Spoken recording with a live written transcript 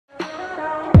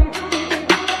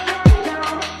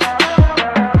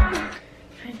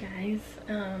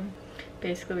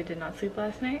basically we did not sleep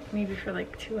last night, maybe for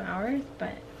like 2 hours,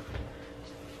 but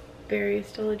Barry is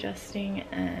still adjusting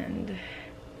and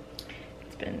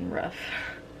it's been rough.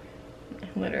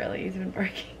 Literally, he's been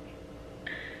barking.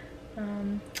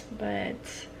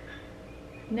 But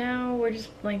now we're just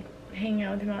like hanging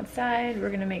out with him outside. We're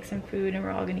gonna make some food and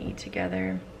we're all gonna eat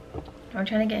together. I'm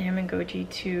trying to get him and Goji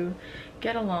to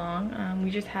get along. We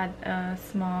just had a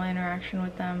small interaction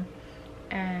with them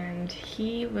and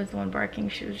he was the one barking.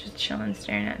 She was just chilling,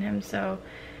 staring at him. So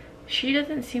she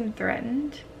doesn't seem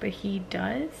threatened, but he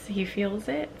does. He feels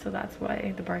it, so that's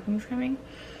why the barking's coming.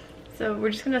 So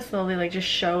we're just gonna slowly like just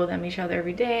show them each other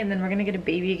every day, and then we're gonna get a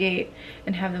baby gate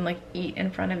and have them like eat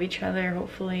in front of each other,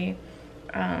 hopefully.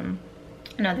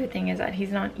 Another thing is that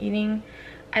he's not eating.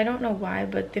 I don't know why,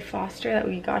 but the foster that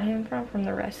we got him from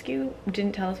the rescue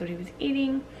didn't tell us what he was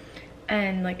eating.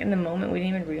 And like in the moment we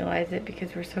didn't even realize it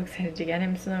because we're so excited to get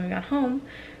him. So then we got home,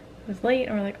 it was late,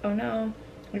 and we're like, oh no.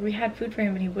 Like we had food for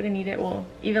him, but he wouldn't eat it. Well,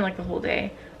 even like the whole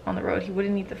day on the road, he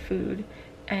wouldn't eat the food.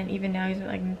 And even now he's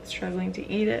like struggling to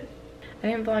eat it. I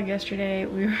didn't vlog yesterday.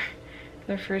 We were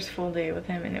the first full day with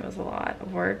him and it was a lot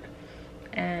of work.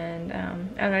 And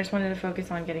I just wanted to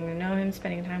focus on getting to know him,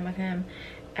 spending time with him,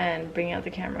 and bringing out the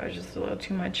camera was just a little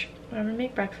too much. I'm gonna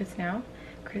make breakfast now.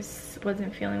 Chris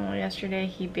wasn't feeling well yesterday.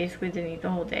 He basically didn't eat the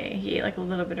whole day. He ate like a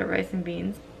little bit of rice and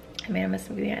beans. I made him a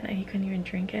smoothie at night. He couldn't even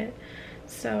drink it.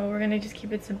 So we're gonna just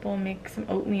keep it simple, make some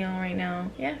oatmeal right now.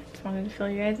 Yeah, just wanted to fill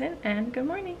you guys in, and good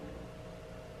morning.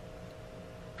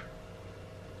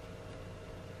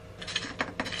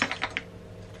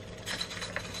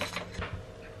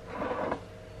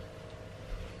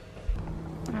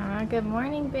 Good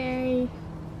morning, Barry.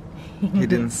 He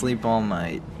didn't sleep all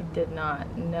night. He did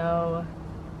not. No.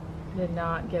 Did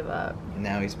not give up.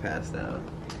 Now he's passed out.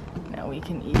 Now we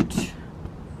can eat.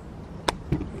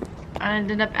 I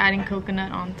ended up adding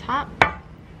coconut on top.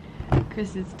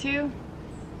 Chris is too.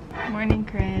 Morning,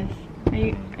 Chris. Are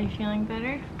you feeling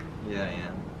better? Yeah, I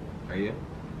am. Are you?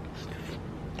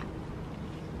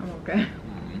 I'm okay.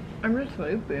 I'm just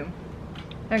sleepy.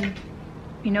 Like,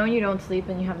 you know when you don't sleep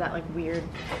and you have that like weird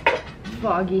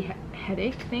foggy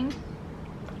headache thing?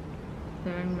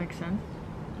 Does that make sense?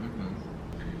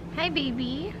 Hi,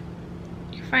 baby.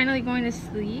 You're finally going to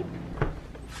sleep.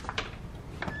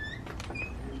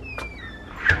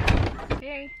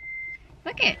 Barry,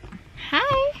 look it.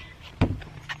 Hi.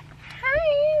 Hi,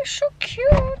 you're so cute.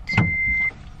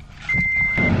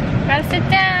 Gotta sit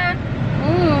down.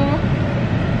 Ooh.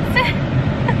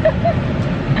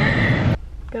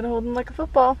 Gotta hold him like a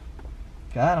football.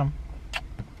 Got him.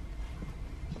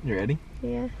 You ready?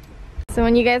 Yeah. So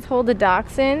when you guys hold the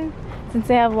dachshund, since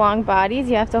they have long bodies,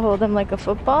 you have to hold them like a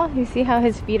football. You see how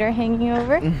his feet are hanging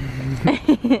over?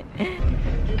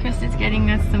 Chris is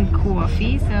getting us some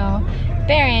coffee, so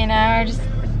Barry and I are just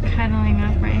cuddling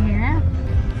up right here.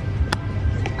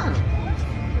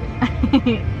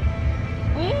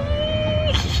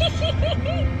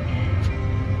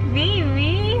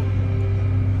 Baby!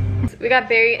 We got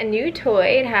Barry a new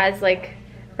toy. It has like,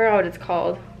 I forgot what it's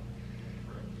called.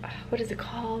 What is it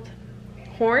called?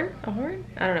 Horn? A horn?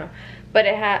 I don't know. But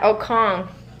it had, oh, Kong.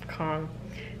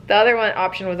 The other one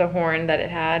option was a horn that it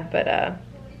had, but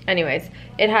anyways,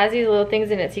 it has these little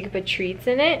things in it so you can put treats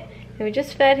in it. And we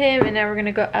just fed him and now we're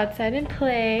gonna go outside and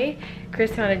play.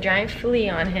 Chris found a giant flea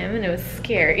on him and it was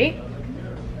scary.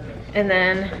 And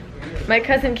then my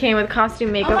cousin came with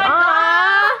costume makeup.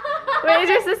 Oh, wait, is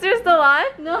your sister still on?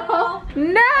 No.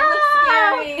 No!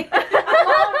 Scary.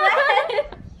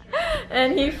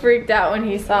 And he freaked out when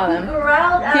he saw them.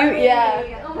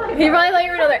 Yeah. Oh he probably thought you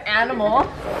were another animal.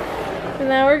 And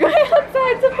now we're going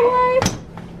outside to play.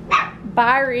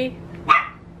 Barry.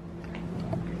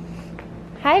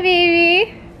 Hi,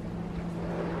 baby.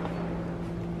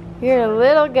 You're a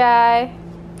little guy.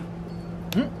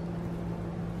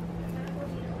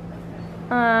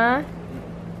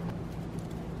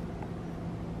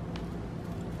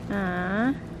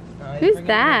 Who's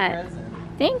that?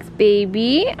 Thanks,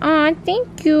 baby. Aw,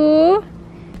 thank you.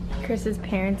 Chris's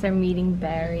parents are meeting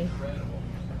Barry.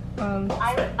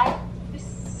 I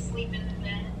just sleep in the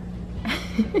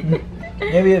bed.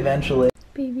 Maybe eventually.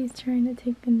 Baby's trying to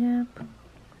take a nap.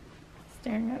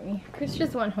 Staring at me. Chris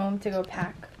just went home to go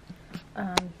pack.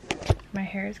 My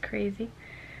hair is crazy.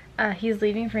 He's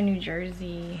leaving for New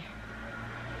Jersey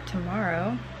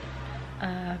tomorrow.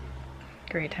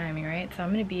 Great timing, right? So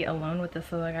I'm gonna be alone with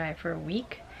this little guy for a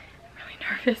week. I'm really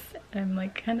nervous. I'm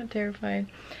like kind of terrified.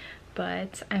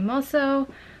 But I'm also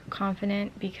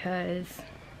confident because,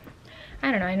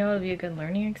 I don't know, I know it'll be a good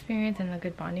learning experience and a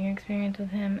good bonding experience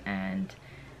with him, and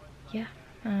yeah.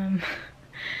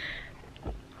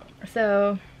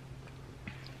 So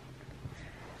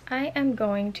I am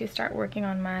going to start working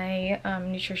on my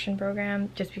nutrition program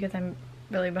just because I'm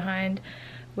really behind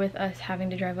with us having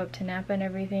to drive up to Napa and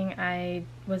everything. I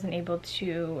wasn't able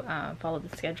to follow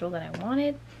the schedule that I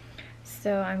wanted,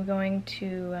 so I'm going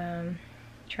to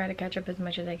try to catch up as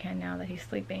much as I can now that he's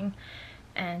sleeping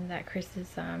and that Chris is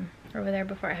over there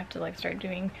before I have to like start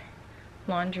doing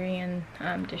laundry and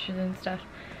dishes and stuff.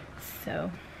 So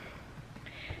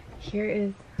here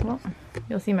is, well,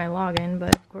 you'll see my login,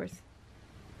 but of course,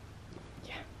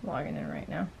 yeah, logging in right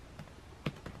now.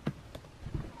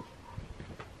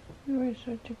 You're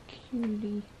such a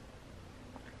cutie.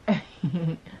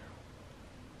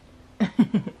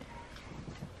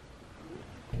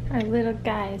 Our little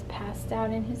guy is passed out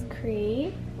in his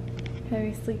crate,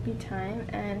 having sleepy time,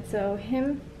 and so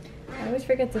I always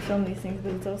forget to film these things,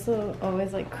 but it's also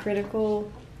always like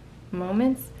critical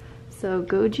moments. So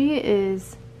Goji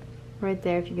is right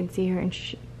there, if you can see her, and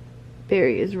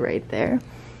Barry is right there.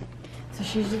 So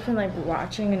she's just been like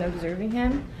watching and observing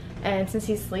him. And since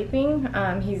he's sleeping,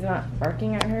 he's not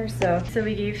barking at her. So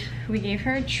we gave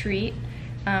her a treat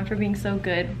for being so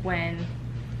good when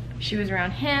she was around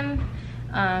him,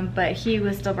 but he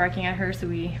was still barking at her. So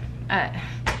we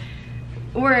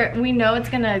know it's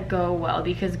gonna go well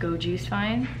because Goji's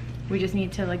fine. We just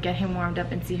need to like get him warmed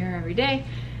up and see her every day.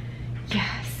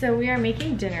 Yeah. So we are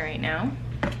making dinner right now.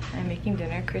 I'm making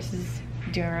dinner. Chris is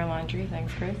doing our laundry.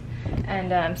 Thanks, Chris.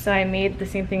 And so I made the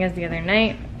same thing as the other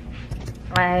night.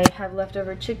 I have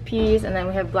leftover chickpeas, and then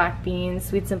we have black beans,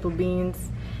 sweet simple beans.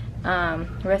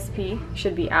 Recipe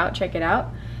should be out, check it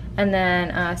out. And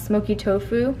then smoky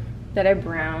tofu that I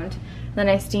browned. Then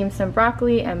I steamed some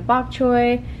broccoli and bok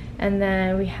choy. And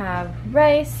then we have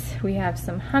rice, we have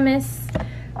some hummus,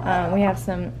 we have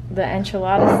the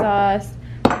enchilada sauce,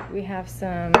 we have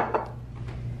some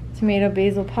tomato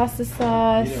basil pasta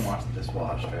sauce. You didn't watch the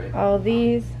dishwash, right? All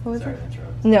these, what was Sorry it? to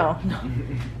interrupt. No.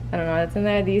 I don't know what's in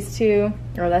there. These two,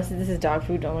 or this is dog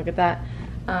food, don't look at that.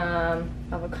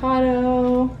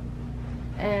 Avocado,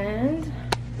 and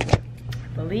I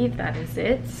believe that is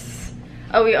it.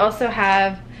 Oh, we also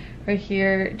have right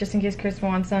here, just in case Chris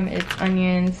wants some, it's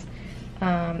onions,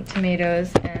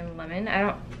 tomatoes, and lemon.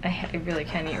 I really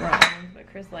can't eat raw onions, but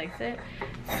Chris likes it.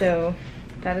 So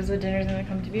that is what dinner's gonna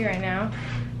come to be right now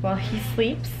while he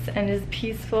sleeps and is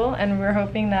peaceful, and we're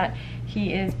hoping that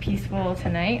he is peaceful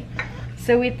tonight.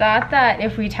 So we thought that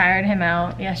if we tired him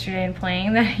out yesterday in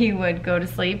playing that he would go to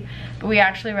sleep, but we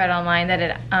actually read online that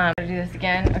it, do this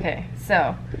again. Okay,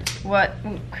 so what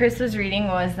Chris was reading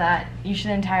was that you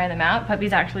shouldn't tire them out.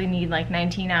 Puppies actually need like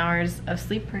 19 hours of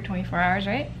sleep per 24 hours,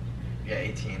 right? Yeah,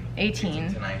 18.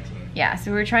 18 to 19. Yeah, so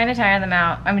we were trying to tire them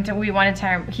out. I mean, we wanted to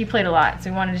tire him. He played a lot,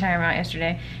 so we wanted to tire him out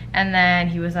yesterday. And then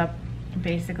he was up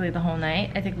basically the whole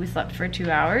night. I think we slept for 2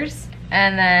 hours.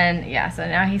 And then, yeah, so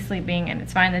now he's sleeping, and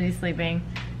it's fine that he's sleeping.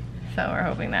 So we're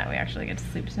hoping that we actually get to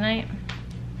sleep tonight.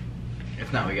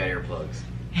 If not, we got earplugs.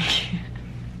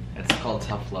 It's called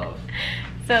tough love.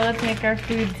 So let's make our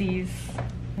foodsies.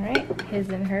 All right, his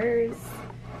and hers.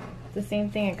 It's the same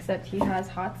thing except he has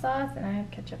hot sauce and I have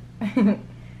ketchup.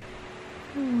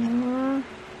 Aww.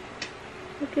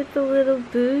 Look at the little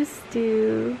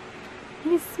Boo-Stew.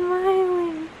 He's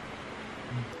smiling.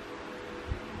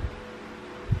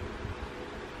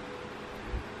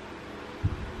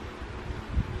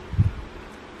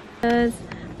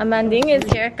 Amanding is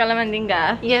here.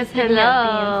 Kalamandinga. Yes, hello.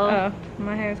 Oh,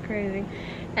 my hair is crazy.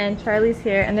 And Charlie's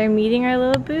here, and they're meeting our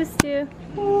little Boo-Stew.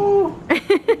 Oh,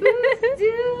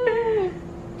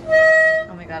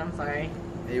 Oh my god, I'm sorry.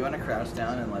 Hey, you want to crouch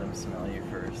down and let him smell you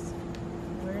first?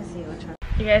 Where is he? Which one?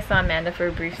 You guys saw Amanda for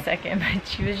a brief second, but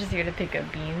she was just here to pick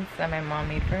up beans that my mom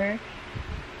made for her.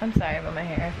 I'm sorry about my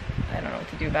hair. I don't know what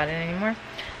to do about it anymore.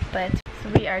 But so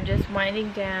we are just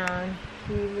winding down.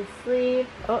 He's asleep.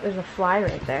 Oh, there's a fly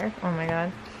right there. Oh my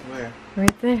god. Where?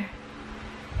 Right there.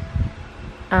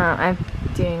 I'm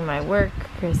doing my work.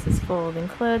 Chris is folding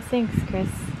clothes. Thanks, Chris.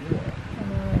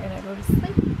 And then we're gonna go to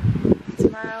sleep.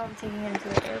 Tomorrow I'm taking him to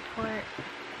the airport.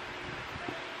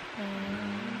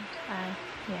 And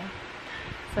yeah.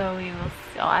 So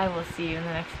I will see you in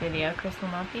the next video. Chris will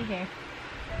not be here.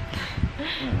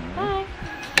 Bye.